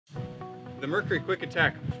The Mercury Quick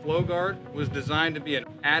Attack FlowGuard was designed to be an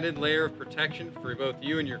added layer of protection for both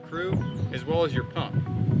you and your crew, as well as your pump.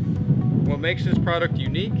 What makes this product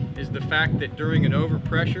unique is the fact that during an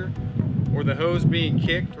overpressure or the hose being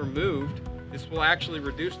kicked or moved, this will actually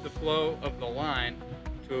reduce the flow of the line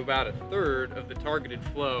to about 1/3 of the targeted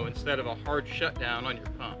flow instead of a hard shutdown on your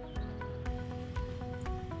pump.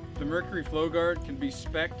 The Mercury FlowGuard can be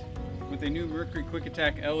spec'd with a new Mercury Quick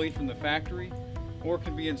Attack LE from the factory, or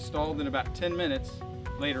can be installed in about 10 minutes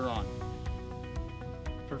later on.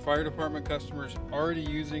 For fire department customers already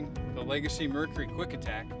using the legacy Mercury Quick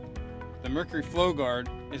Attack, the Mercury FlowGuard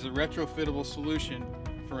is a retrofittable solution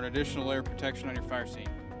for an additional layer of protection on your fire scene.